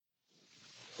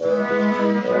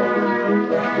Welcome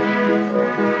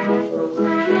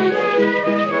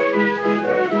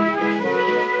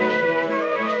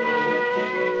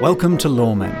to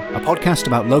Loremen, a podcast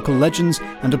about local legends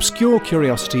and obscure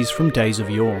curiosities from days of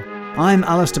yore. I'm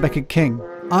Alistair Beckett-King.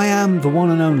 I am the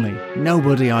one and only,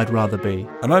 nobody I'd rather be.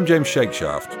 And I'm James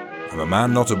Shakeshaft. I'm a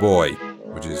man, not a boy,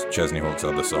 which is Chesney Hawk's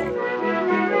other song.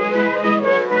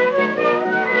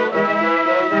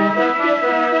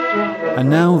 And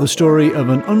now the story of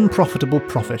an unprofitable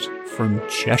prophet from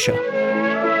Cheshire.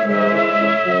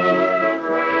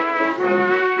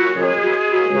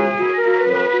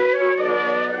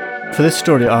 For this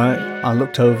story, I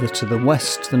looked over to the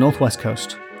northwest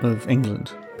coast of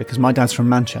England, because my dad's from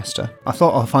Manchester. I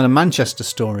thought I'd find a Manchester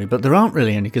story, but there aren't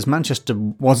really any, because Manchester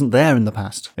wasn't there in the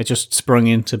past. It just sprung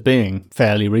into being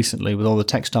fairly recently with all the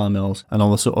textile mills and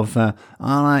all the sort of,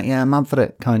 mad for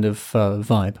it kind of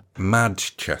vibe.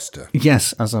 Madchester.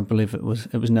 Yes, as I believe it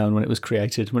was known when it was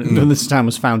created, when this town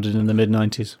was founded in the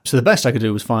mid-90s. So the best I could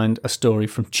do was find a story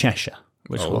from Cheshire,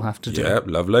 which we'll have to do. Yeah,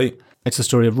 lovely. It's the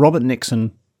story of Robert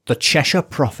Nixon, the Cheshire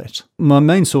Prophet. My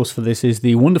main source for this is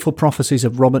the Wonderful Prophecies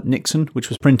of Robert Nixon, which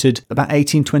was printed about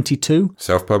 1822.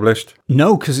 Self-published?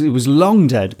 No, because it was long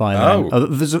dead by then.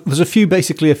 There's a few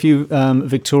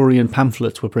Victorian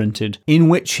pamphlets were printed in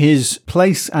which his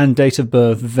place and date of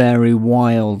birth vary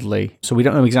wildly. So we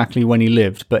don't know exactly when he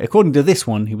lived, but according to this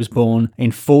one, he was born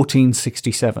in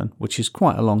 1467, which is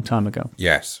quite a long time ago.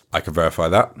 Yes, I can verify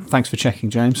that. Thanks for checking,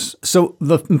 James. So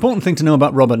the important thing to know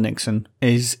about Robert Nixon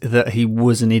is that he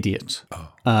was an idiot.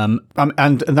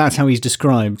 And that's how he's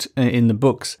described in the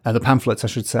books, the pamphlets, I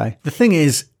should say. The thing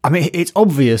is, it's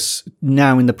obvious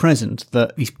now in the present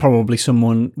that he's probably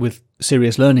someone with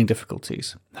serious learning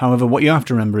difficulties. However, what you have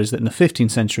to remember is that in the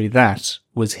 15th century, that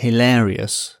was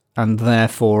hilarious, and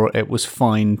therefore it was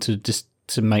fine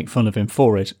to make fun of him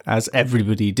for it, as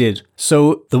everybody did.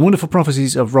 So the Wonderful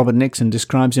Prophecies of Robert Nixon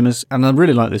describes him as, and I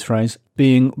really like this phrase,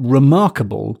 being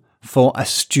remarkable for a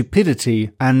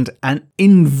stupidity and an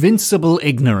invincible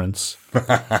ignorance.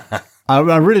 I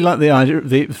really like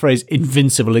the phrase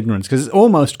invincible ignorance, because it's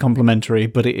almost complimentary,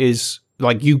 but it is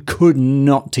like you could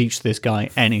not teach this guy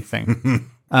anything.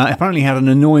 Apparently he had an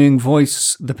annoying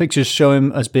voice. The pictures show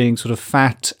him as being sort of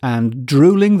fat and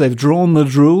drooling. They've drawn the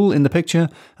drool in the picture,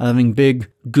 and having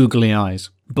big googly eyes.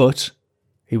 But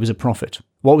he was a prophet.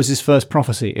 What was his first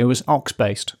prophecy? It was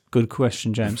ox-based. Good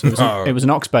question, James. It was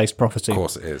an ox-based prophecy. Of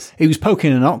course it is. He was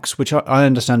poking an ox, which I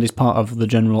understand is part of the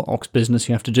general ox business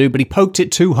you have to do, but he poked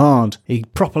it too hard. He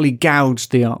properly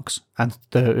gouged the ox, and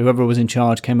whoever was in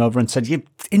charge came over and said, "You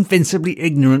invincibly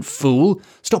ignorant fool,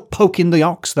 stop poking the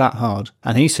ox that hard."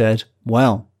 And he said,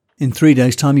 "Well, in 3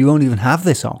 days' time, you won't even have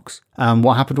this ox." And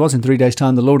what happened was, in 3 days'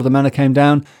 time, the Lord of the Manor came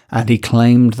down and he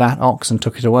claimed that ox and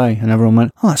took it away. And everyone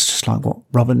went, "Oh, that's just like what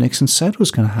Robert Nixon said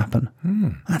was going to happen."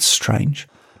 That's strange.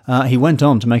 He went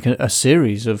on to make a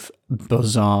series of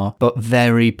bizarre but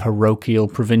very parochial,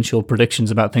 provincial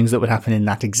predictions about things that would happen in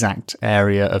that exact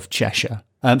area of Cheshire.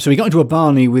 So he got into a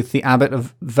barney with the abbot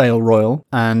of Vale Royal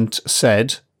and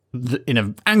said, in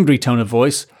an angry tone of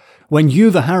voice, "When you,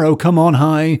 the harrow, come on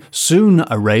high, soon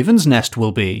a raven's nest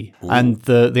will be." Ooh. And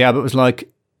the abbot was like,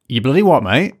 "You bloody what,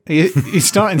 mate? You're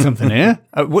starting something here?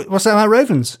 What's that about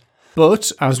ravens?"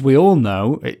 But, as we all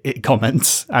know, it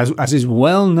comments, as is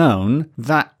well known,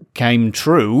 that came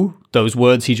true, those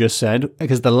words he just said,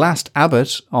 because the last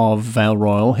abbot of Vale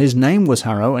Royal, his name was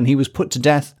Harrow, and he was put to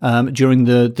death during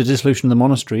the dissolution of the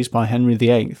monasteries by Henry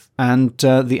VIII. And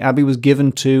the abbey was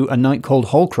given to a knight called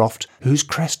Holcroft, whose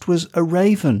crest was a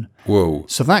raven. Whoa.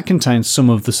 So that contains some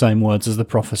of the same words as the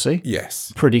prophecy.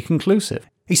 Yes. Pretty conclusive.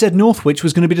 He said Northwich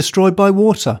was going to be destroyed by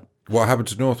water. What happened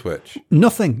to Northwich?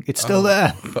 Nothing. It's still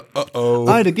there. Uh-oh.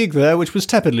 I had a gig there, which was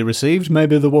tepidly received.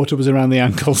 Maybe the water was around the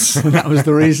ankles, and that was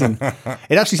the reason.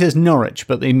 It actually says Norwich,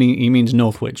 but he means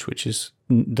Northwich, which is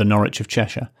the Norwich of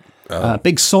Cheshire.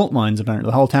 Big salt mines, apparently.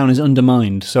 The whole town is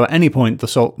undermined, so at any point the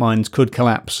salt mines could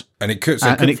collapse. And it could.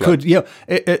 At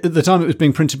the time it was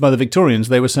being printed by the Victorians,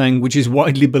 they were saying, which is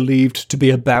widely believed to be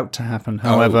about to happen.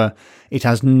 However, it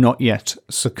has not yet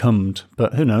succumbed.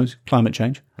 But who knows? Climate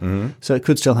change. Mm-hmm. So it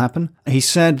could still happen. He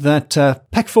said that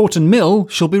Peckforton Mill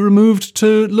shall be removed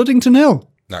to Luddington Hill.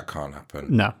 That can't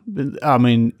happen. No. I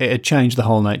mean, it had changed the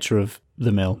whole nature of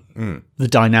the mill. The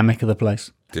dynamic of the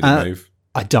place. Did it move?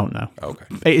 I don't know. Okay.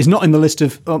 It is not in the list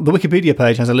of... the Wikipedia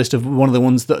page has a list of one of the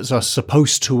ones that are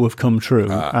supposed to have come true.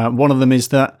 One of them is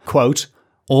that, quote,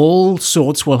 "All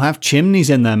sorts will have chimneys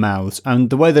in their mouths." And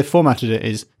the way they formatted it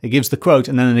is, it gives the quote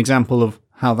and then an example of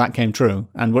how that came true.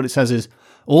 And what it says is,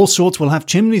 "All sorts will have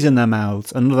chimneys in their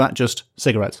mouths." And under that, just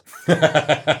cigarettes.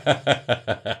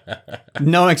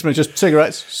 No explanation, just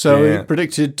cigarettes. So he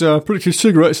predicted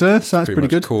cigarettes there. So that's pretty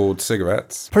good. Called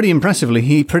cigarettes. Pretty impressively,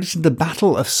 he predicted the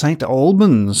Battle of St.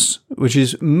 Albans, which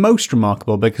is most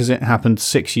remarkable because it happened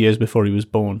 6 years before he was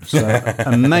born. So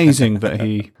amazing that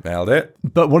he nailed it.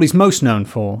 But what he's most known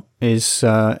for is,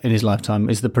 in his lifetime,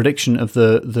 is the prediction of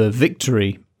the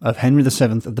victory of Henry VII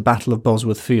at the Battle of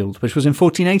Bosworth Field, which was in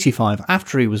 1485,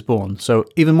 after he was born, so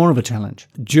even more of a challenge.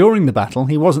 During the battle,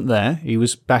 he wasn't there, he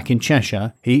was back in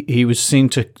Cheshire. He was seen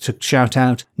to shout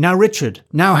out, "Now Richard,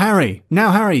 now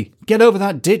Harry, get over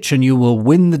that ditch and you will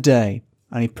win the day."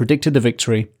 And he predicted the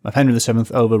victory of Henry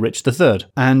VII over Rich III.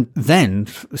 And then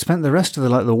spent the rest of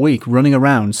the week running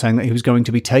around saying that he was going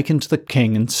to be taken to the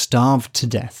king and starved to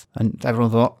death. And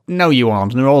everyone thought, no, you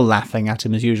aren't. And they're all laughing at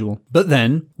him as usual. But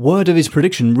then, word of his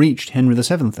prediction reached Henry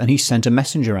VII, and he sent a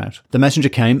messenger out. The messenger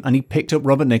came, and he picked up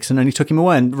Robert Nixon, and he took him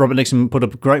away. And Robert Nixon put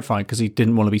up a great fight because he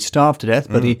didn't want to be starved to death,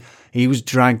 but he was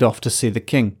dragged off to see the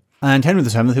king. And Henry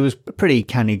VII, who was a pretty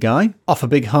canny guy, off a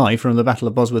big high from the Battle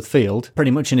of Bosworth Field, pretty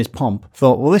much in his pomp,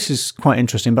 thought, well, this is quite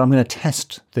interesting, but I'm going to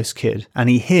test this kid. And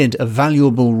he hid a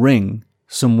valuable ring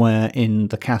somewhere in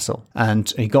the castle.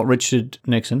 And he got Richard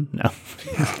Nixon. No,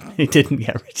 he didn't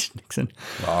get Richard Nixon.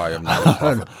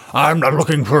 I'm not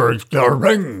looking for your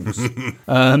rings.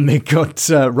 He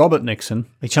got Robert Nixon.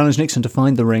 He challenged Nixon to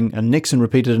find the ring, and Nixon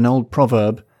repeated an old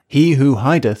proverb, "He who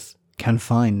hideth can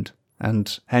find."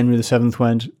 And Henry VII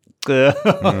went,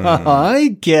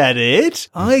 I get it.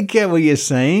 I get what you're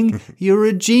saying. You're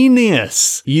a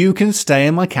genius. You can stay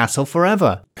in my castle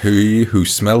forever. He who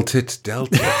smelt it dealt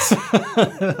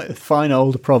it. Fine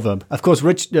old proverb. Of course,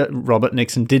 Robert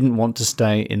Nixon didn't want to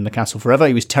stay in the castle forever.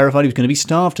 He was terrified he was going to be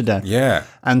starved to death. Yeah.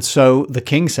 And so the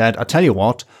king said, I tell you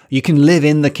what, you can live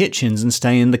in the kitchens and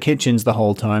stay in the kitchens the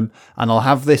whole time, and I'll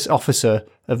have this officer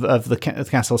of the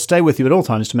castle stay with you at all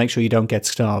times to make sure you don't get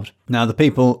starved. Now, the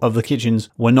people of the kitchens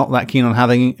were not that keen on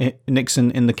having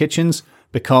Nixon in the kitchens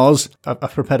because, I've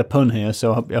prepared a pun here,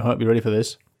 so I hope you're ready for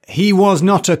this. He was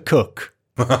not a cook.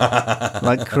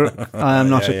 Like crook. I am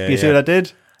not you see what I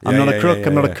did? I'm not a crook,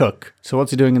 I'm not a cook. So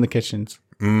what's he doing in the kitchens?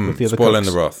 With the other spoiling cooks?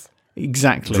 the broth.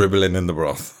 Exactly. Dribbling in the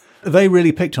broth. They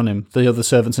really picked on him, the other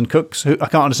servants and cooks, who I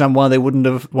can't understand why they wouldn't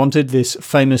have wanted this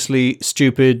famously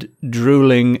stupid,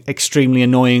 drooling, extremely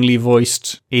annoyingly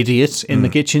voiced idiot in the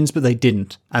kitchens, but they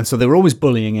didn't. And so they were always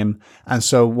bullying him. And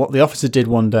so what the officer did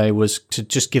one day was to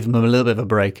just give him a little bit of a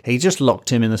break. He just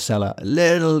locked him in the cellar,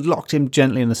 locked him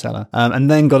gently in the cellar,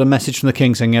 and then got a message from the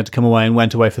king saying he had to come away, and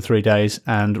went away for 3 days,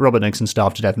 and Robert Nixon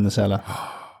starved to death in the cellar.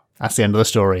 That's the end of the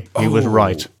story. He was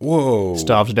right. Whoa.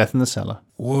 Starved to death in the cellar.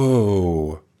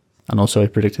 Whoa. And also he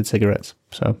predicted cigarettes.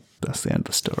 So that's the end of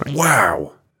the story.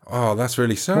 Wow. Oh, that's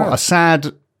really sad. What a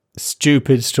sad,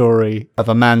 stupid story of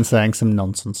a man saying some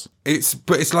nonsense.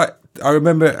 It's like, I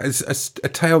remember a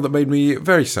tale that made me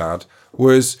very sad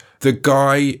was the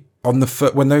guy on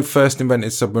when they first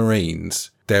invented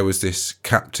submarines, there was this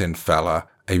captain fella.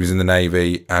 He was in the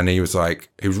Navy, and he was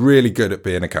really good at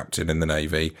being a captain in the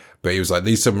Navy, but he was like,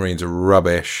 these submarines are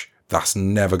rubbish. That's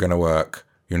never going to work.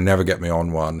 You'll never get me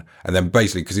on one. And then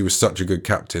basically, because he was such a good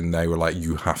captain, they were like,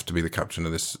 you have to be the captain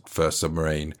of this first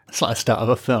submarine. It's like the start of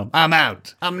a film. I'm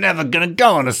out. I'm never going to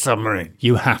go on a submarine.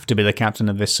 You have to be the captain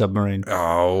of this submarine.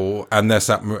 Oh, and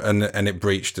and it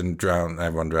breached and drowned.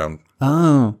 Everyone drowned.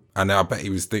 Oh. And I bet he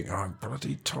was thinking, I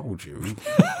bloody told you.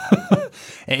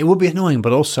 It would be annoying,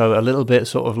 but also a little bit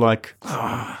sort of like,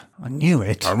 I knew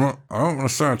it. I don't want to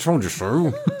say I told you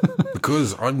so,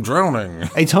 because I'm drowning.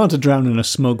 It's hard to drown in a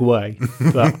smug way,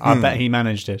 but I bet he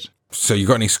managed it. So you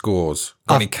got any scores?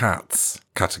 Got any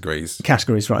categories?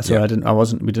 Categories, right. So we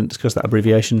didn't discuss that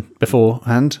abbreviation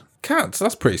beforehand. Cats,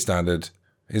 that's pretty standard,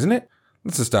 isn't it?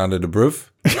 That's a standard abrev.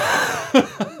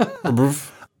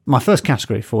 My first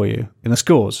category for you in the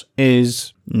scores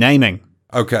is naming.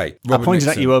 Okay. I pointed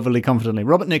at you overly confidently.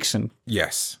 Robert Nixon.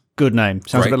 Yes. Good name.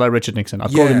 Sounds a bit like Richard Nixon.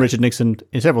 I've called him Richard Nixon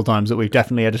several times that we've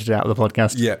definitely edited out of the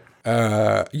podcast.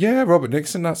 Yeah. Robert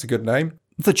Nixon, that's a good name.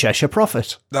 The Cheshire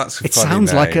Prophet. That's a it funny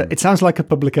sounds name. It sounds like a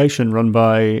publication run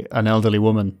by an elderly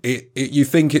woman. You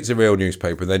think it's a real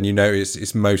newspaper, then you know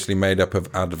it's mostly made up of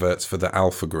adverts for the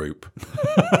Alpha Group.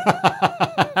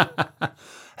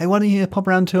 Hey, why don't you pop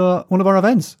around to one of our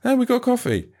events? Hey, we got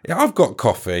coffee. Yeah, I've got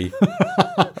coffee.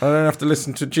 I don't have to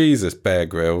listen to Jesus, Bear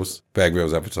Grylls. Bear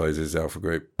Grylls advertises Alpha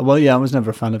Group. Well, yeah, I was never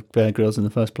a fan of Bear Grylls in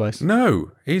the first place.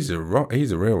 No, he's a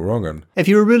real wrong un. If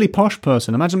you're a really posh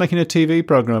person, imagine making a TV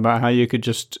program about how you could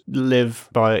just live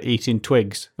by eating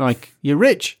twigs. Like, you're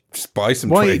rich. Just buy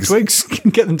some Why twigs. eat twigs?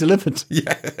 Get them delivered.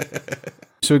 Yeah.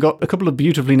 So we've got a couple of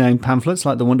beautifully named pamphlets,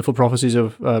 like The Wonderful Prophecies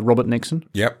of Robert Nixon.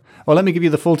 Yep. Well, let me give you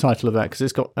the full title of that, because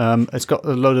it's got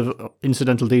a load of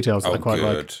incidental details that I quite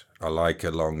good. like. I like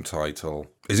a long title.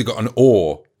 Has it got an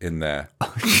or in there?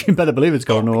 You better believe it's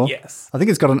got an or. Yes. I think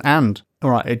it's got an and.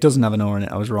 All right, it doesn't have an or in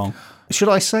it. I was wrong. Should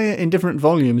I say it in different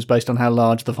volumes based on how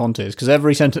large the font is? Because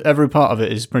every part of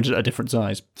it is printed at a different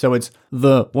size. So it's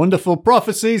The Wonderful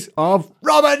Prophecies of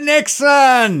Robert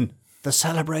Nixon, the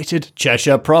celebrated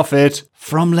Cheshire Prophet,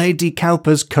 from Lady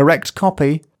Cowper's correct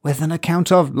copy, with an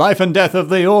account of life and death of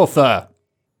the author.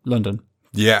 London.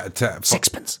 Yeah.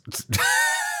 Sixpence.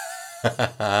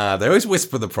 They always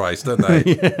whisper the price, don't they?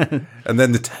 Yeah. And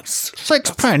then the terms.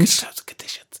 Sixpence. Terms and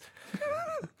conditions.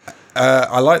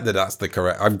 I like that that's the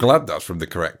correct. I'm glad that's from the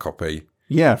correct copy.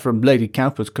 Yeah, from Lady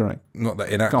Cowper's correct. Not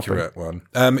the inaccurate one.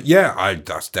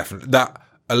 That's definitely, that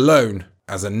alone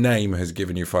as a name has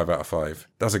given you 5 out of 5.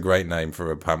 That's a great name for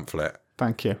a pamphlet.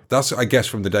 Thank you. That's, I guess,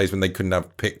 from the days when they couldn't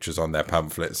have pictures on their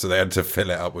pamphlets, so they had to fill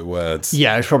it up with words.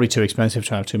 Yeah, it's probably too expensive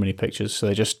to have too many pictures, so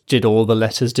they just did all the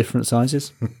letters different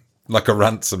sizes. Like a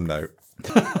ransom note.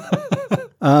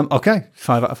 Okay,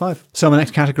 5 out of 5. So my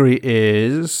next category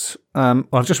is,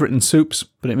 I've just written soups,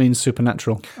 but it means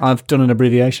supernatural. I've done an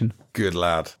abbreviation. Good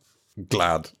lad.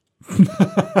 Glad.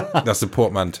 That's a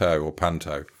portmanteau or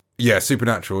panto. Yeah,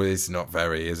 supernatural is not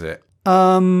very, is it?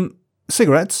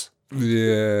 Cigarettes.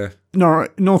 Yeah.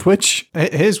 Northwich.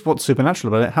 Here's what's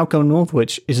supernatural about it. How come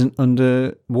Northwich isn't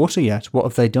under water yet? What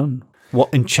have they done?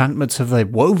 What enchantments have they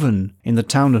woven in the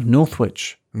town of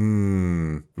Northwich?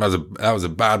 That was a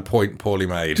bad point poorly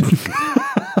made.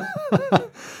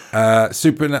 A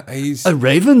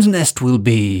raven's nest will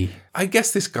be. I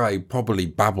guess this guy probably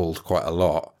babbled quite a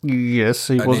lot. Yes,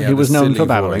 he was known for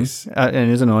babbling. In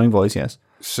his annoying voice, yes.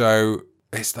 So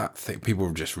it's that thing. People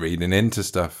are just reading into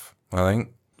stuff, I think.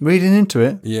 Reading into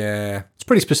it? Yeah. It's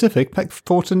pretty specific.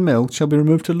 Peckforton Mill shall be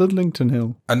removed to Ludlington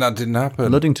Hill. And that didn't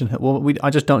happen. Ludington Hill. Well,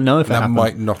 I just don't know if it happened. That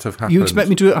might not have happened. You expect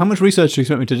me to? How much research do you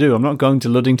expect me to do? I'm not going to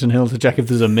Ludington Hill to check if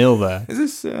there's a mill there. Is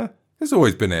this? It's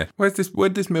always been here. Where'd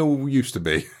this mill used to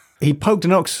be? He poked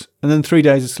an ox, and then 3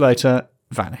 days later,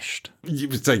 vanished. It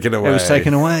was taken away. It was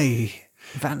taken away.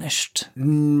 Vanished. I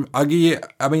mean,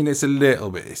 it's a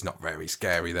little bit. It's not very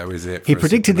scary, though, is it? He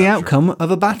predicted the outcome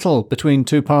of a battle between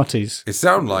two parties. It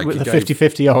sounded like with the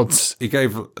 50-50 odds. He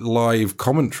gave live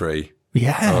commentary.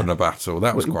 Yeah. On a battle.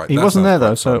 That was quite. He wasn't there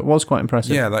though, so it was quite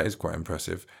impressive. Yeah, that is quite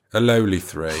impressive. A lowly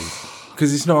 3,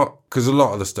 because it's not. Because a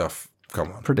lot of the stuff.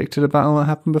 Come on. Predicted a battle that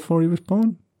happened before he was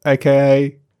born,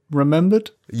 aka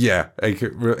remembered. Yeah,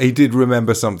 he did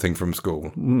remember something from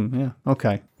school. Yeah.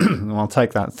 Okay. I'll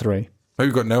take that 3.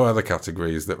 We've got no other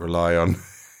categories that rely on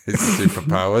his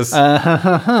superpowers.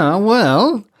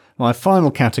 Well, my final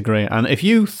category, and if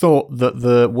you thought that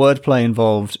the wordplay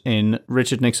involved in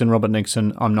Richard Nixon, Robert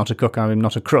Nixon, I'm not a cook, I'm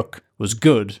not a crook, was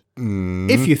good,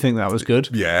 if you think that was good,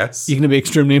 yes, you're going to be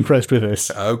extremely impressed with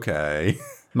this. Okay.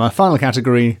 My final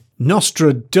category,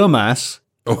 Nostradamus.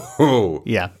 Oh.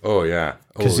 Yeah. Oh, yeah.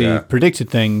 Because he predicted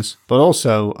things, but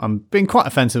also I'm being quite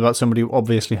offensive about somebody who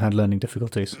obviously had learning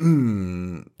difficulties.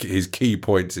 His key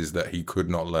point is that he could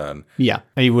not learn. Yeah.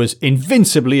 He was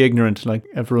invincibly ignorant. Like,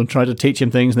 everyone tried to teach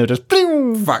him things and they're just...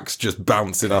 Bling! Facts just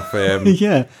bouncing off him.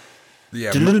 Yeah.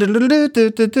 Yeah. That's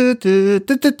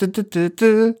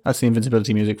the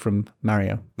invincibility music from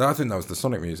Mario. No, I think that was the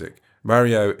Sonic music.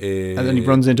 Mario is... And then he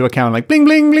runs into a cow and like, bling,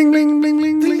 bling, bling, bling, bling,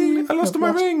 bling, bling. I lost all my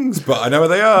rings, but I know where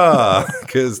they are.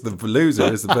 Because the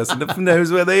loser is the person that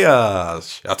knows where they are.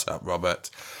 Shut up, Robert.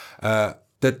 That's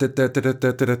the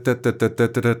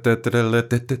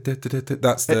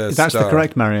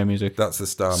correct Mario music. That's the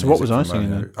star music. So what was I singing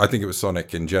then? I think it was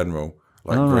Sonic in general.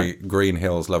 Like Green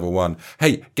Hills level 1.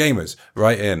 Hey, gamers,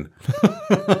 write in.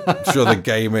 I'm sure the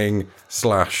gaming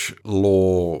 /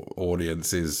 law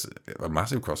audience is a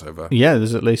massive crossover. Yeah,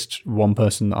 there's at least one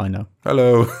person that I know.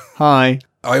 Hello. Hi.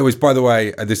 I always, by the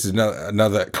way, this is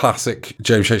another classic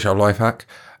James Cheshire life hack.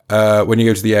 When you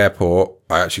go to the airport,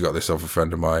 I actually got this off a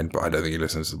friend of mine, but I don't think he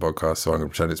listens to the podcast, so I'm going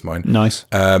to pretend it's mine. Nice.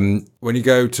 When you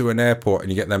go to an airport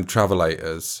and you get them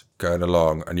travelators going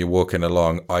along and you're walking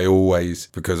along, I always,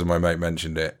 because my mate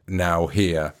mentioned it, now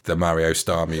hear the Mario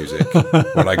Star music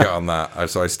when I get on that.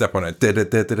 So I step on it,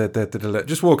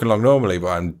 just walking along normally, but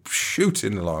I'm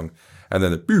shooting along, and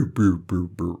then the boo, boo, boo,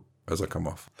 boo as I come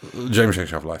off. James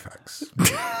Cheshire life hacks.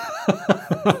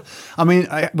 I mean,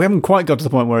 we haven't quite got to the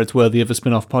point where it's worthy of a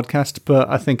spin-off podcast, but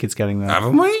I think it's getting there.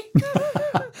 Haven't we?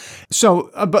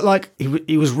 So, but like,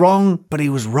 he was wrong, but he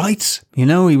was right. You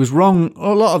know, he was wrong.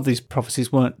 A lot of these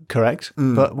prophecies weren't correct,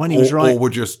 but when he was right... Or were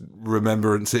just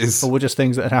remembrances. Or were just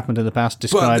things that had happened in the past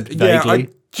described vaguely.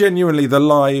 Genuinely, the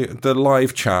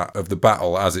live chat of the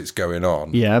battle as it's going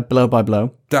on. Yeah, blow by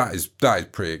blow. That is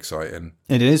pretty exciting.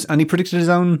 It is, and he predicted his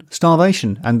own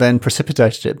starvation and then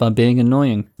precipitated it by being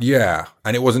annoying. Yeah,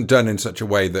 and it wasn't done in such a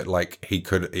way that like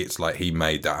it's like he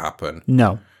made that happen.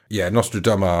 No. Yeah,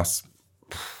 Nostradamus.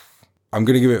 I'm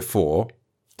going to give it 4.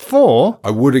 4?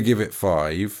 I would have give it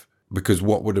 5 because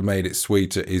what would have made it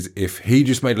sweeter is if he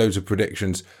just made loads of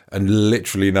predictions and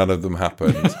literally none of them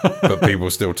happened, but people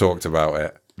still talked about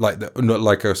it. Like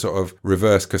a sort of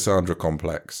reverse Cassandra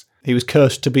complex. He was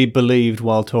cursed to be believed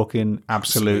while talking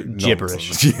absolute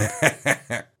gibberish.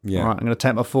 Yeah. All right, I'm going to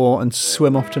take my 4 and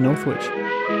swim off to Northwich.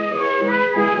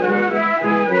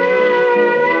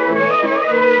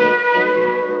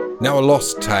 Now a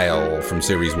lost tale from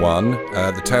Series 1.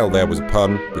 The tale there was a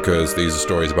pun because these are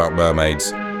stories about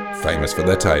mermaids famous for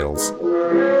their tails.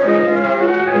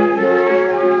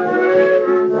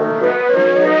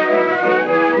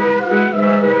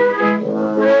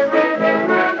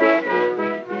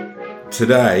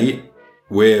 Today,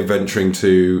 we're venturing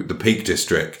to the Peak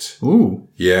District. Ooh.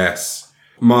 Yes.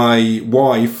 My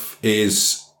wife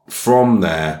is from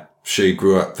there. She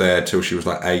grew up there till she was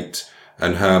like 8.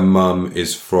 And her mum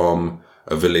is from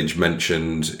a village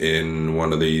mentioned in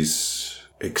one of these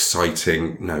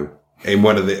in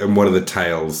one of the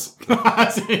tales.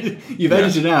 You've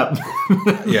edited out.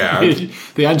 Yeah.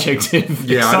 The adjective.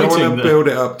 Yeah, I don't want to build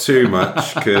it up too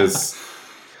much because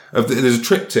there's a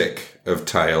triptych of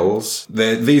tales.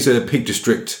 These are Peak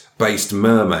District based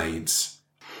mermaids.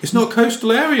 It's not a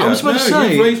coastal area. I was about to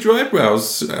say. You've raised your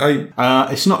eyebrows.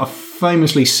 It's not a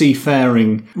famously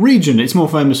seafaring region. It's more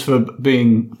famous for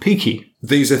being peaky.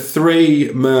 These are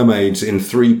 3 mermaids in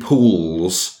 3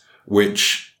 pools,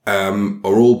 which are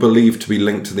all believed to be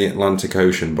linked to the Atlantic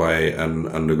Ocean by an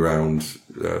underground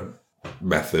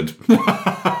method.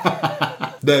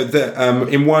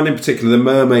 In one in particular, the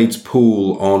Mermaids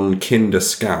pool on Kinder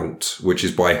Scout, which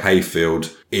is by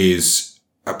Hayfield, is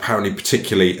apparently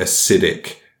particularly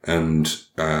acidic and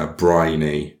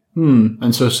briny.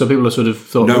 And so people are sort of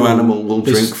thought... No animal will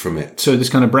drink from it. So this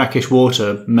kind of brackish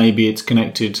water, maybe it's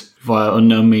connected via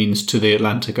unknown means to the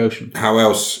Atlantic Ocean. How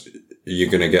else are you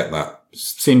going to get that?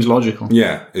 Seems logical.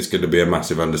 Yeah, it's going to be a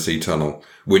massive undersea tunnel,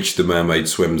 which the mermaid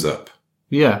swims up.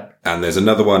 Yeah. And there's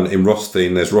another one in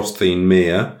Rosthene. There's Rosthene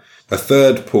Mere. A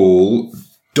third pool,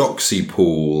 Doxy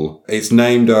Pool. It's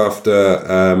named after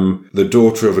the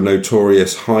daughter of a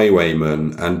notorious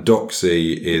highwayman, and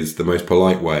Doxy is the most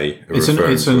polite way of referring to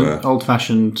her. It's an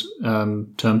old-fashioned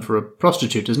term for a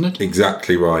prostitute, isn't it?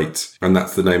 Exactly right. And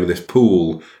that's the name of this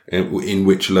pool in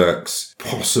which lurks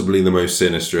possibly the most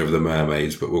sinister of the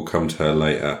mermaids, but we'll come to her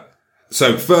later.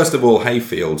 So, first of all,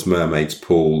 Hayfield's Mermaids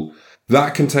Pool.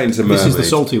 That contains a mermaid. This is the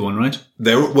salty one, right?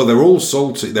 They're all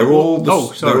salty. They're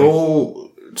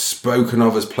all spoken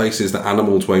of as places that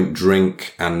animals won't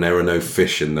drink and there are no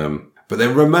fish in them. But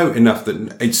they're remote enough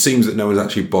that it seems that no one's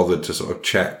actually bothered to sort of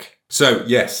check. So,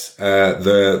 yes,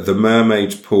 the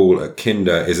Mermaid's Pool at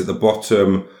Kinder is at the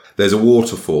bottom. There's a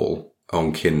waterfall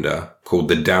on Kinder called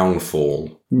the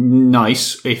Downfall.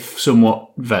 Nice, if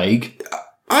somewhat vague.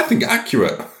 I think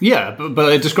accurate. Yeah,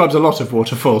 but it describes a lot of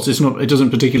waterfalls. It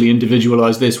doesn't particularly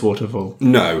individualise this waterfall.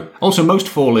 No. Also, most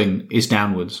falling is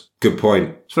downwards. Good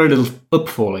point. It's very little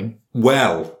up-falling.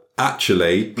 Well,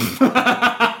 actually,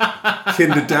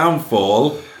 Kinder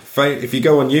Downfall, if you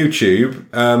go on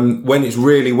YouTube, when it's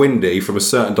really windy from a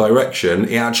certain direction,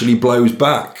 it actually blows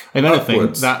back. If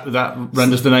anything, that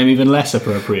renders the name even less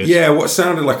appropriate. Yeah, what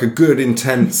sounded like a good,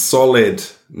 intense, solid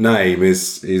name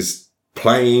is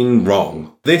plain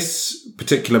wrong. This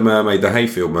particular mermaid, the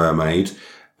Hayfield mermaid,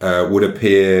 would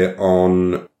appear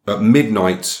at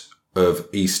midnight of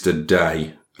Easter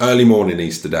Day. Early morning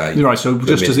Easter Day. Right, so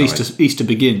just as Easter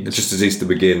begins. Just as Easter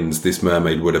begins, this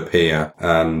mermaid would appear,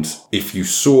 and if you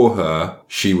saw her,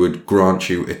 she would grant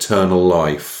you eternal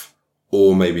life,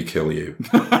 or maybe kill you.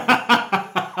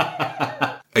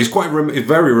 It's a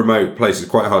very remote place. It's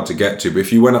quite hard to get to, but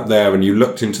if you went up there and you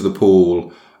looked into the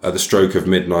pool at the stroke of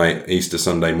midnight Easter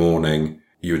Sunday morning,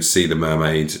 you would see the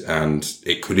mermaid, and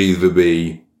it could either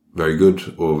be very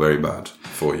good or very bad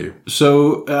for you.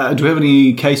 So, do we have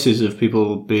any cases of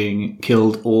people being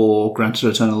killed or granted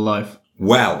eternal life?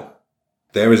 Well,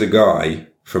 there is a guy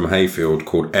from Hayfield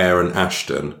called Aaron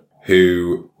Ashton,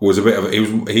 who was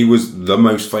he was the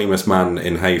most famous man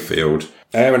in Hayfield.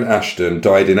 Aaron Ashton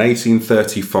died in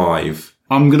 1835.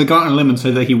 I'm going to go out on a limb and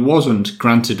say that he wasn't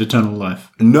granted eternal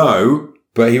life. No,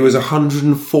 but he was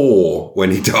 104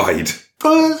 when he died.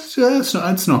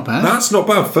 That's not bad. That's not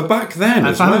bad for back then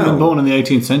as well. If I hadn't been born in the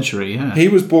 18th century, yeah. He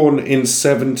was born in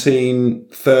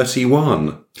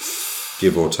 1731,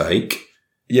 give or take.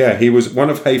 Yeah, he was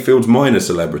one of Hayfield's minor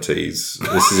celebrities.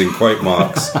 This is in quote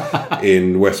marks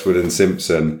in Westwood and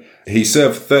Simpson. He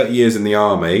served 30 years in the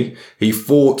army. He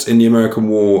fought in the American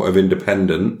War of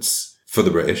Independence for the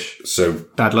British. So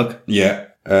bad luck. Yeah.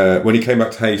 When he came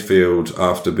back to Hayfield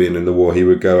after being in the war, he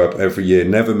would go up every year,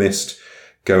 never missed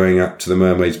going up to the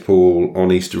Mermaids pool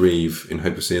on Easter Eve in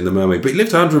hope of seeing the mermaid. But he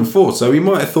lived 104, so he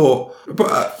might have thought,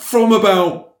 but from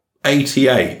about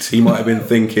 88, he might have been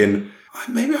thinking,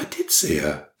 maybe I did see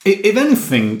her. If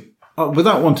anything,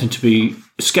 without wanting to be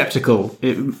sceptical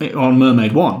on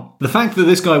Mermaid 1, the fact that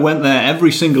this guy went there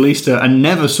every single Easter and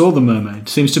never saw the mermaid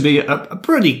seems to be a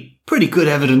pretty good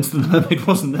evidence that the mermaid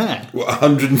wasn't there. What, a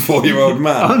 104-year-old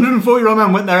man? A 104-year-old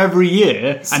man went there every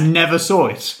year and never saw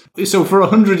it. So for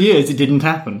 100 years, it didn't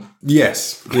happen.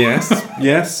 Yes. There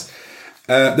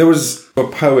was a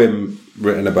poem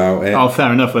written about it. Oh,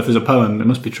 fair enough. If there's a poem, it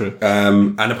must be true.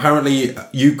 And apparently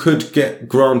you could get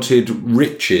granted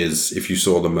riches if you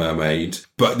saw the mermaid.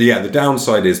 But the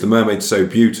downside is the mermaid's so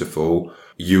beautiful,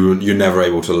 you're never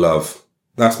able to love.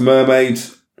 That's Mermaid.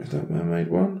 Is that Mermaid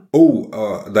 1?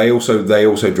 Oh, they also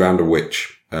drowned a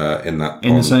witch in that pond.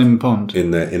 In the same pond?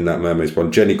 In that Mermaid's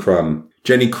pond. Jenny Crumb.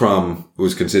 Jenny Crumb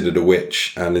was considered a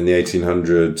witch, and in the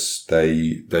 1800s,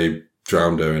 they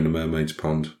drowned her in the Mermaid's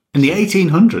pond. In the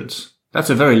 1800s? That's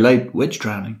a very late witch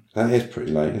drowning. That is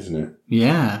pretty late, isn't it?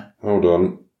 Yeah. Hold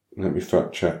on. Let me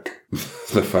fact check.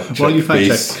 The fact check. While you fact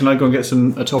check, can I go and get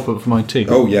a top of my tea?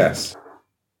 Oh, yes.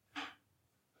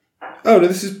 Oh, no,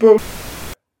 this is bull.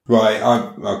 Right,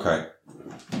 okay.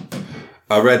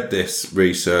 I read this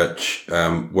research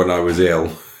when I was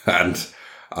ill, and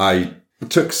I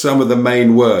took some of the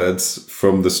main words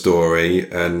from the story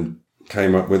and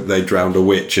came up with they drowned a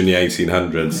witch in the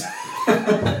 1800s.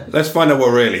 Let's find out what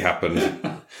really happened.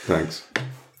 Thanks.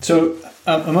 So,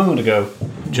 a moment ago,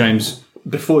 James,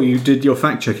 before you did your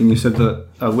fact-checking, you said that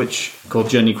a witch called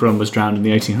Jenny Crumb was drowned in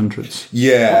the 1800s.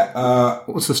 Yeah.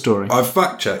 What's the story? I've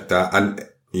fact-checked that, and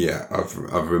yeah,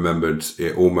 I've remembered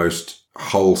it almost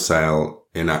wholesale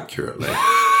inaccurately.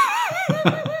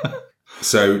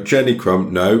 So, Jenny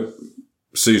Crumb, no.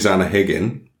 Susanna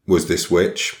Higgin was this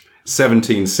witch.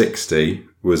 1760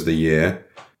 was the year.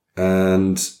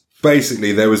 And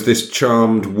basically there was this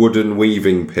charmed wooden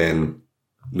weaving pin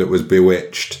that was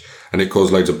bewitched, and it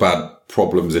caused loads of bad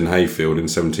problems in Hayfield in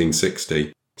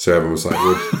 1760. So everyone was like,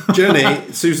 well, Jenny,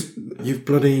 you've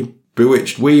bloody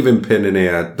bewitched weaving pin in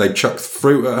here. They chucked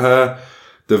fruit at her.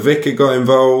 The vicar got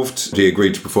involved. He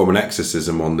agreed to perform an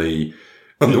exorcism on the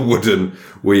wooden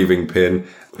weaving pin.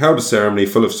 Held a ceremony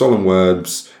full of solemn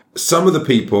words. Some of the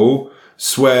people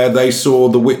swear they saw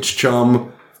the witch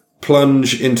charm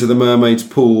plunge into the mermaid's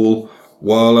pool,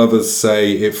 while others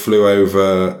say it flew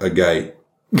over a gate.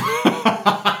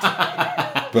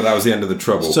 But that was the end of the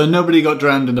trouble. So nobody got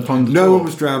drowned in the pond? No one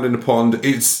was drowned in the pond.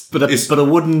 But a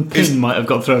wooden pin might have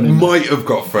got thrown in there. Might have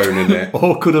got thrown in it.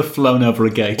 Or could have flown over a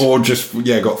gate. Or just,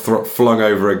 got flung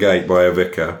over a gate by a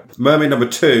vicar. Mermaid number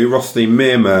 2, Rothley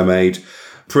Mere Mermaid.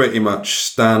 Pretty much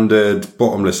standard,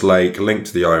 bottomless lake, linked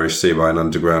to the Irish Sea by an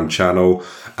underground channel.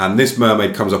 And this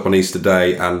mermaid comes up on Easter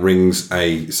Day and rings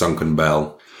a sunken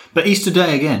bell. But Easter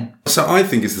Day again? So I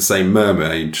think it's the same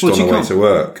mermaid, just on the way to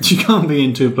work. She can't be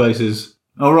in two places.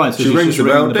 Oh, right. So she rings the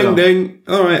bell, ding, ding.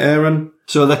 All right, Aaron.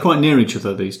 So they're quite near each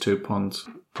other, these two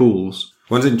pools.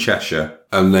 One's in Cheshire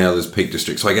and the other's Peak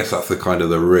District. So I guess that's the kind of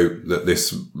the route that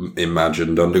this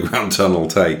imagined underground tunnel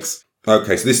takes.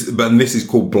 Okay, so this is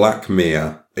called Black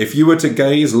Mere. If you were to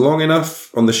gaze long enough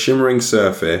on the shimmering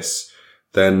surface,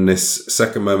 then this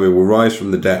second mermaid will rise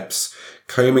from the depths,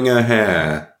 combing her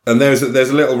hair. And there's a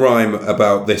little rhyme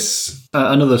about this.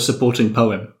 Another supporting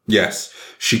poem. Yes.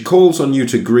 She calls on you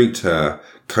to greet her,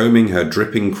 combing her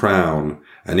dripping crown.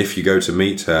 And if you go to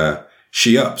meet her,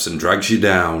 she ups and drags you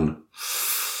down.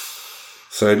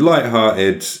 So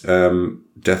light-hearted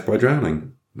death by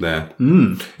drowning there.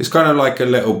 Mm. It's kind of like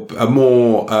a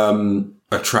more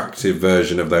attractive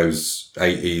version of those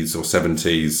 80s or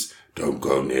 70s. Don't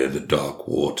go near the dark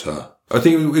water. I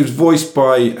think it was voiced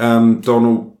by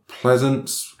Donald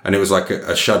Pleasance, and it was like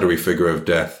a shadowy figure of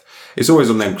death. It's always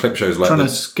on them clip shows like Trying to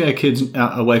scare kids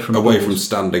away from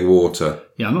standing water.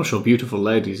 Yeah, I'm not sure beautiful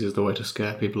ladies is the way to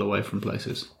scare people away from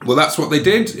places. Well, that's what they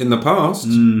did in the past.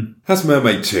 That's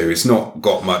Mermaid 2. It's not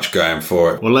got much going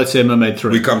for it. Well, let's hear Mermaid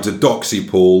 3. We come to Doxy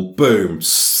Pool. Boom.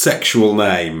 Sexual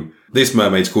name. This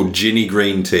mermaid's called Ginny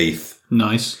Greenteeth.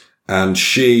 Nice. And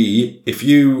she, if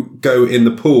you go in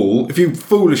the pool, if you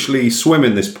foolishly swim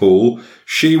in this pool,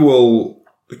 she will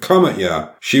come at you.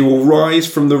 She will rise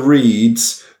from the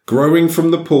reeds, growing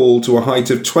from the pool to a height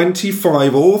of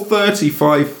 25 or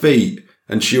 35 feet,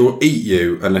 and she will eat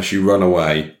you unless you run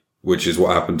away, which is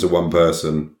what happened to one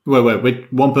person.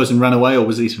 Wait. One person ran away or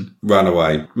was eaten? Ran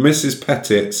away. Mrs.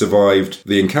 Pettit survived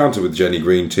the encounter with Jenny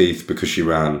Greenteeth because she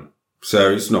ran.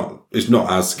 So it's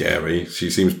not as scary.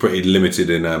 She seems pretty limited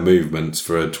in her movements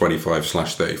for a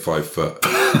 25/35 foot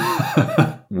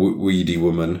weedy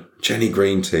woman. Jenny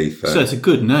Greenteeth. So it's a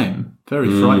good name. Very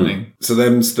frightening. So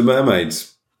them's the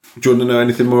mermaids. Do you want to know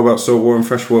anything more about saltwater and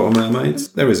freshwater mermaids?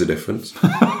 There is a difference.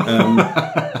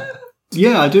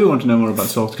 Yeah, I do want to know more about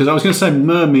salt, because I was going to say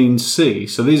mer means sea,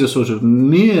 so these are sort of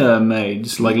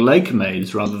mermaids, like lake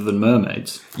maids rather than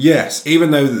mermaids. Yes,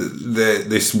 even though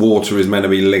this water is meant to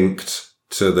be linked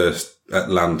to the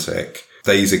Atlantic,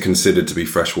 these are considered to be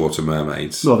freshwater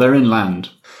mermaids. Well, they're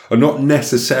inland. Are not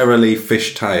necessarily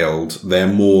fish-tailed,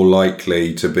 they're more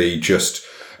likely to be just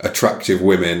attractive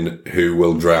women who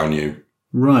will drown you.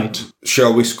 Right.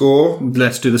 Shall we score?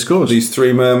 Let's do the scores. These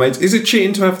 3 mermaids. Is it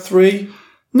cheating to have 3?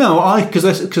 No,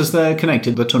 because they're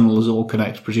connected. The tunnels all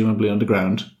connect, presumably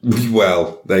underground.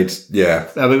 Well, yeah.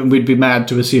 I mean, we'd be mad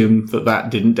to assume that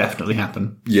didn't definitely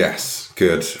happen. Yes,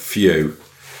 good. Phew.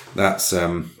 That's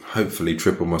hopefully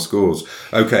triple my scores.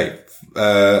 Okay,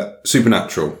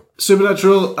 Supernatural.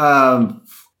 Supernatural,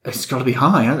 it's got to be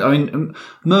high. I mean,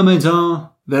 mermaids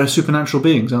they're supernatural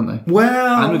beings, aren't they?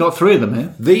 Well... And we've got 3 of them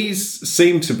here. These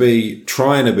seem to be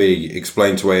trying to be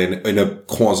explained away in a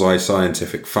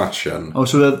quasi-scientific fashion. Oh,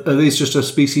 so are these just a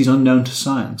species unknown to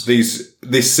science?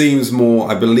 This seems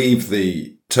more... I believe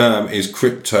the term is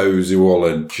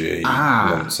cryptozoology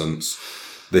nonsense.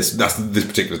 That's this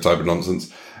particular type of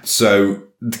nonsense. So...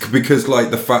 Because, like,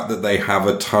 the fact that they have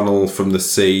a tunnel from the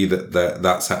sea,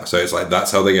 that's how, so it's like, that's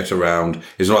how they get around.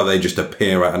 It's not like they just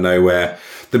appear out of nowhere.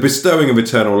 The bestowing of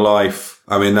eternal life,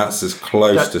 I mean, that's as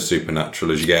close to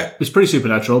supernatural as you get. It's pretty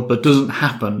supernatural, but doesn't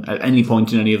happen at any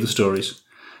point in any of the stories.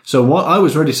 So what I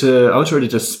was ready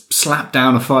to slap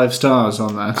down a 5 stars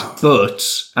on that. But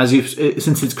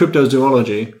since it's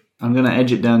cryptozoology, I'm going to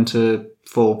edge it down to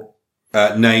 4.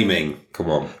 Naming. Come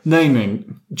on.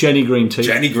 Naming. Jenny Greenteeth.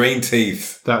 Jenny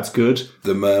Greenteeth. That's good.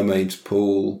 The Mermaid's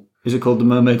Pool. Is it called the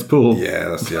Mermaid's Pool? Yeah,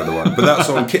 that's the other one. But that's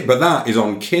on. But that is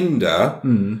on Kinder,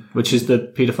 which is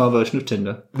the paedophile version of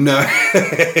Tinder. No,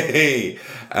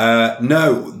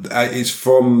 no. It's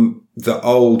from the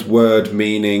old word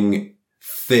meaning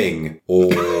thing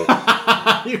or.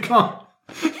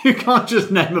 You can't just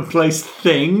name a place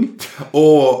thing.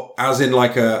 Or as in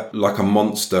like a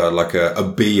monster, like a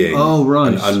being. Oh,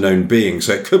 right. An unknown being.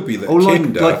 So it could be that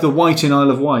Kinder. Like the white in Isle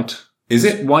of Wight. Is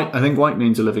it? White, I think white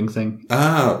means a living thing.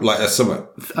 Ah, like a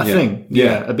thing.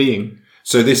 Yeah, a being.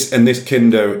 So this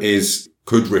Kinder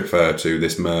could refer to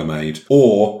this mermaid.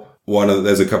 Or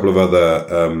there's a couple of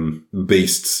other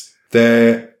beasts.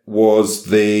 There was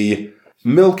the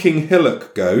milking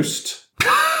hillock ghost.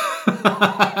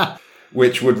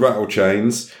 Which would rattle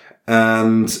chains,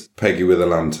 and Peggy with a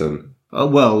lantern.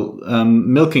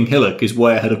 Milking Hillock is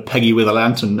way ahead of Peggy with a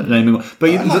lantern naming.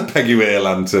 But I like Peggy with a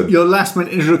lantern. Your last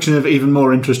minute introduction of even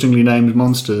more interestingly named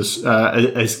monsters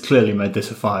has clearly made this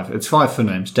a 5. It's 5 for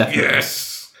names, definitely.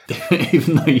 Yes.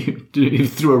 Even though you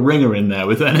threw a ringer in there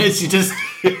with Ennis, you just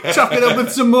chop it up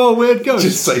with some more weird ghosts.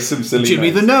 Just say some silly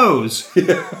Jimmy names. the Nose.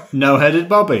 Yeah. No-headed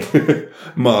Bobby.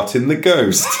 Martin the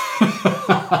Ghost.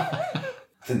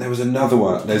 I think there was another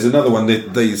one. There's another one.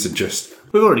 These are just...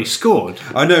 We've already scored.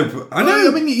 I know. I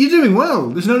mean, you're doing well.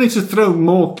 There's no need to throw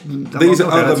more... These are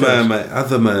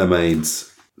other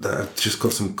mermaids that have just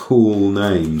got some cool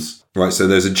names. Right, so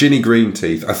there's a Ginny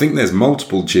Greenteeth. I think there's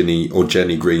multiple Ginny or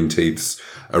Jenny Greenteeths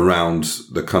around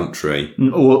the country.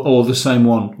 Or the same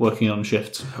one working on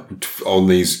shifts.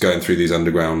 Going through these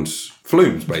underground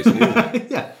flumes, basically.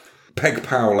 Yeah. Peg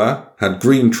Powler had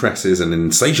green tresses and an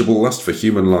insatiable lust for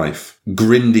human life.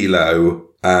 Grindy Low,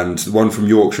 and the one from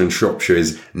Yorkshire and Shropshire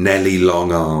is Nellie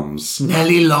Long Arms.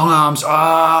 Nellie Long Arms.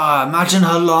 Imagine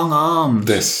her long arms.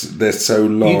 They're so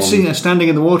long. You'd see her standing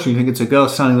in the water, you think it's a girl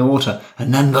standing in the water,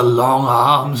 and then the long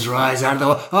arms rise out of the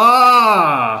water.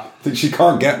 I think she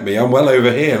can't get me. I'm well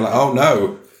over here. Like, oh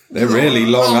no, they're really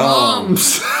long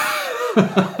arms.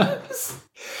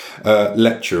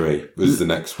 Lechery was the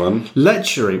next one.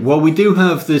 Lechery. Well, we do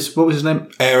have this. What was his name?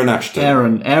 Aaron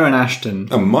Ashton. Aaron Ashton.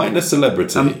 A minor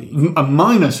celebrity. A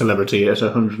minor celebrity at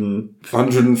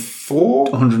 104?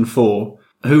 104.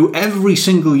 Who every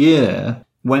single year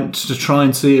went to try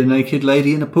and see a naked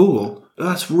lady in a pool.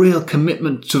 That's real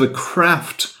commitment to the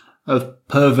craft of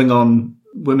perving on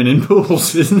women in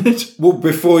pools, isn't it? Well,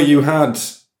 before you had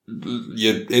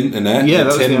your internet,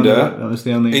 your Tinder. That was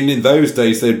the only. In those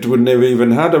days, they wouldn't have even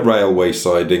had a railway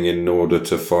siding in order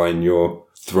to find your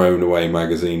thrown away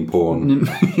magazine porn.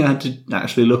 You had to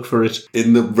actually look for it.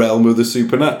 In the realm of the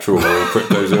supernatural or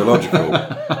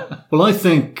cryptozoological. Well, I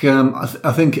think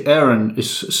Aaron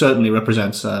certainly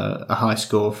represents a high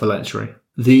score for lechery.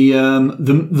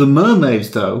 The mermaids,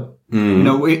 though,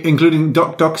 including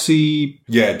Doxy.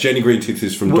 Yeah, Jenny Greenteeth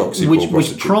is from Doxy,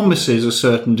 which promises a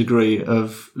certain degree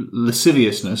of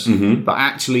lasciviousness, but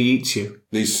actually eats you.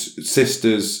 These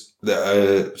sisters that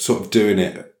are sort of doing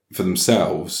it for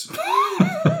themselves.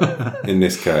 In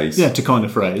this case, to coin a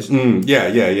phrase.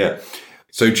 Yeah.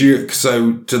 So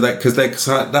because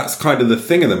that's kind of the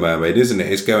thing of the mermaid, isn't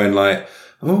it? It's going like,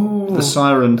 oh, the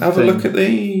siren. Have a look at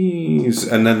these,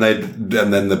 and then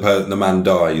the man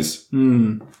dies.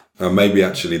 Maybe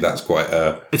actually that's quite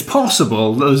a. It's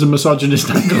possible there's a misogynist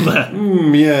angle there.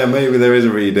 Yeah, maybe there is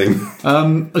a reading.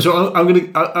 So I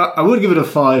would give it a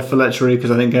 5 for lechery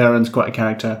because I think Aaron's quite a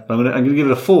character. But I'm gonna give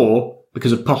it a 4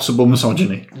 because of possible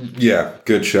misogyny. Yeah,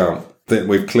 good shout. Think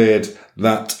we've cleared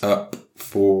that up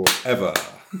forever.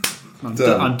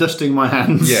 I'm dusting my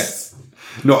hands. Yes.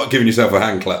 Not giving yourself a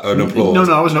hand clap, an applause. No,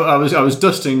 I was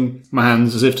dusting my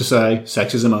hands as if to say,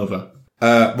 sexism over.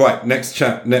 Right, next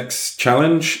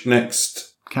challenge,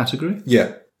 next category.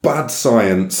 Yeah, bad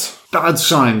science. Bad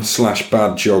science /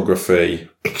 bad geography.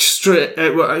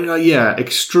 Extremely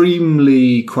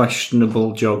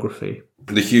questionable geography.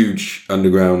 The huge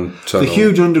underground tunnel. The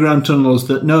huge underground tunnels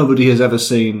that nobody has ever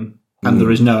seen, and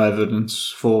there is no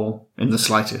evidence for in the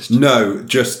slightest. No,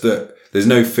 just that there's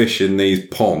no fish in these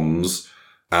ponds,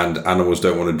 and animals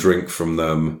don't want to drink from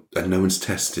them, and no one's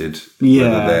tested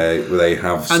whether they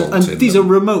have salt in them. And these are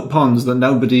remote ponds that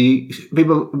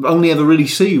people only ever really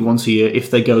see once a year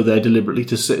if they go there deliberately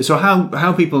to see. So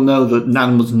how people know that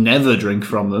animals never drink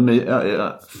from them?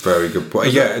 Very good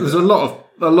point. There's a lot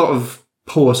of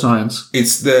poor science.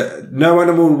 It's no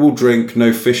animal will drink,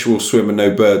 no fish will swim, and no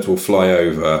birds will fly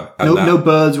over. And no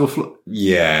birds will fly.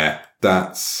 Yeah,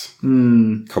 that's...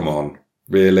 Come on.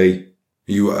 Really?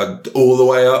 You are all the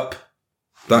way up?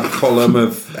 That column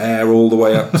of air all the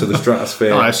way up to the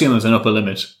stratosphere? I assume there's an upper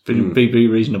limit. Be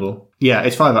reasonable. Yeah,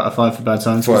 it's 5 out of 5 for bad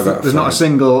science. 5 out of 5. There's not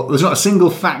a single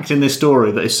fact in this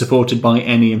story that is supported by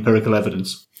any empirical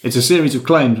evidence. It's a series of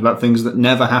claims about things that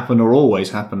never happen or always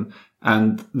happen.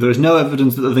 And there is no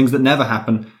evidence that the things that never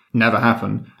happen, and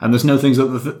there's no evidence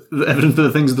that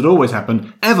the things that always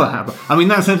happen, ever happen. I mean,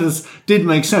 that sentence did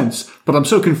make sense, but I'm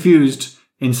so confused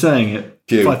in saying it.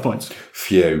 Phew. 5 points.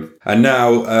 Phew. And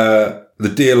now, the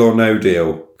deal or no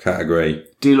deal category.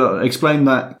 Explain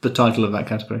the title of that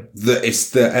category. It's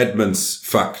the Edmonds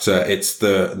factor. It's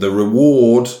the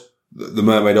reward that the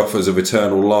mermaid offers of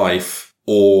eternal life,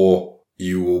 or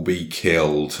you will be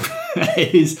killed.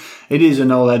 It is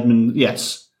an old Edmund,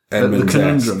 yes. The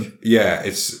conundrum. Yeah,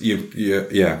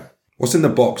 yeah. What's in the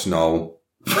box, Noel?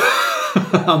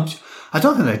 I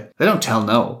don't think they don't tell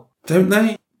Noel. Don't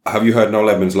they? Have you heard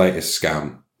Noel Edmonds' latest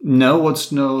scam? No,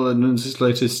 what's Noel Edmonds'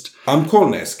 latest? I'm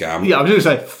calling it a scam. Yeah, I was going to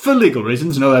say, for legal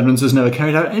reasons, Noel Edmonds has never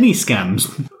carried out any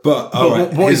scams. But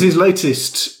right, what is his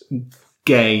latest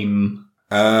game?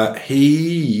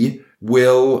 He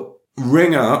will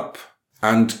ring up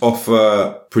and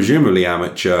offer, presumably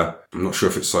amateur, I'm not sure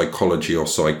if it's psychology or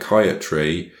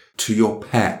psychiatry, to your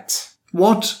pet.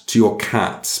 What? To your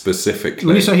cat, specifically.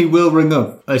 When you say he will ring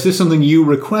up, is this something you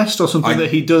request or something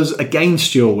that he does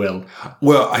against your will?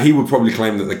 Well, he would probably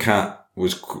claim that the cat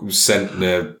was sent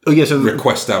the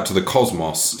request out to the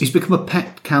cosmos. He's become a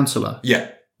pet counsellor.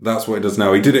 Yeah, that's what he does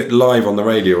now. He did it live on the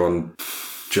radio on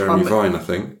Jeremy Vine, I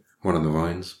think. One of the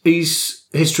Vines. He's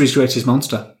history's greatest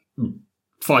monster.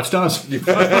 5 stars.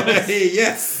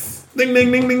 Yes. Ding,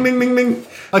 ding, ding, ding, ding, ding, ding.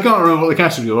 I can't remember what the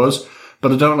category was,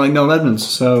 but I don't like Noel Edmonds,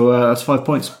 so that's 5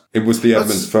 points. It was the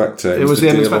Edmonds factor. It was the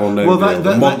Edmonds factor. Well,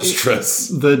 the monstrous.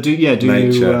 Do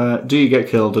you get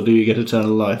killed or do you get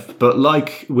eternal life? But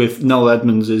like with Noel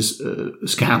Edmonds'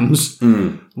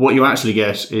 scams, what you actually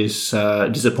get is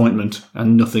disappointment,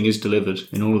 and nothing is delivered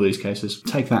in all of these cases.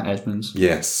 Take that, Edmonds.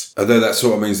 Yes. Although that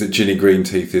sort of means that Ginny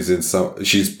Greenteeth is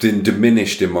she's been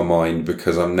diminished in my mind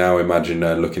because I'm now imagining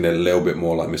her looking a little bit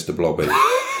more like Mr. Blobby.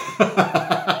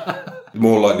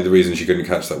 more likely the reason she couldn't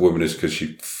catch that woman is because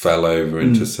she fell over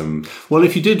into some... Well,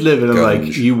 if you did live in a lake,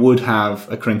 Gunge. you would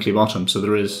have a crinkly bottom, so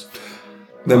there is...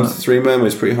 Them three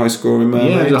mermaids, pretty high score in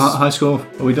Mermaids. Yeah, high score.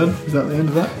 Are we done? Is that the end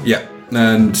of that? Yeah.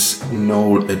 And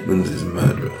Noel Edmonds is a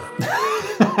murderer.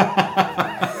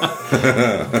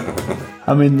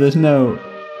 I mean, there's no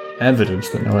evidence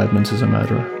that Noel Edmonds is a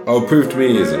murderer. Oh, prove to me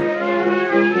he isn't.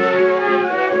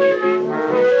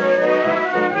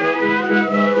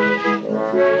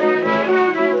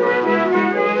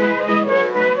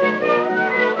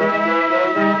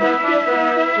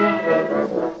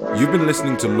 You've been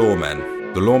listening to Loremen.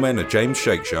 The Loremen are James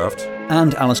Shakeshaft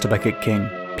And Alistair Beckett King.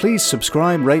 Please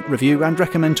subscribe, rate, review, and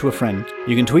recommend to a friend.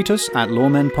 You can tweet us at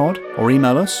LoremenPod or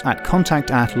email us at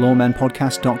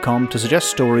contact@loremenpodcast.com to suggest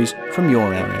stories from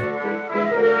your area.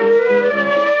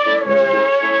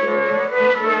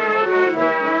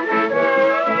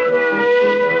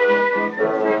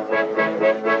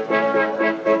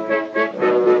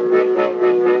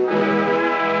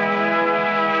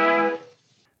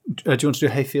 Do you want to do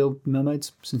Hayfield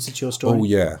Mermaids, since it's your story? Oh,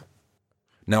 yeah.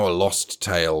 Now a lost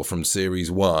tale from Series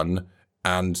 1,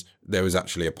 and there was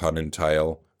actually a pun in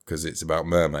tale, because it's about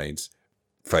mermaids,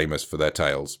 famous for their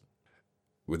tails,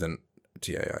 with an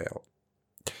T-A-I-L.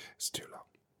 It's too long.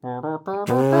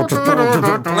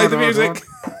 Play the music!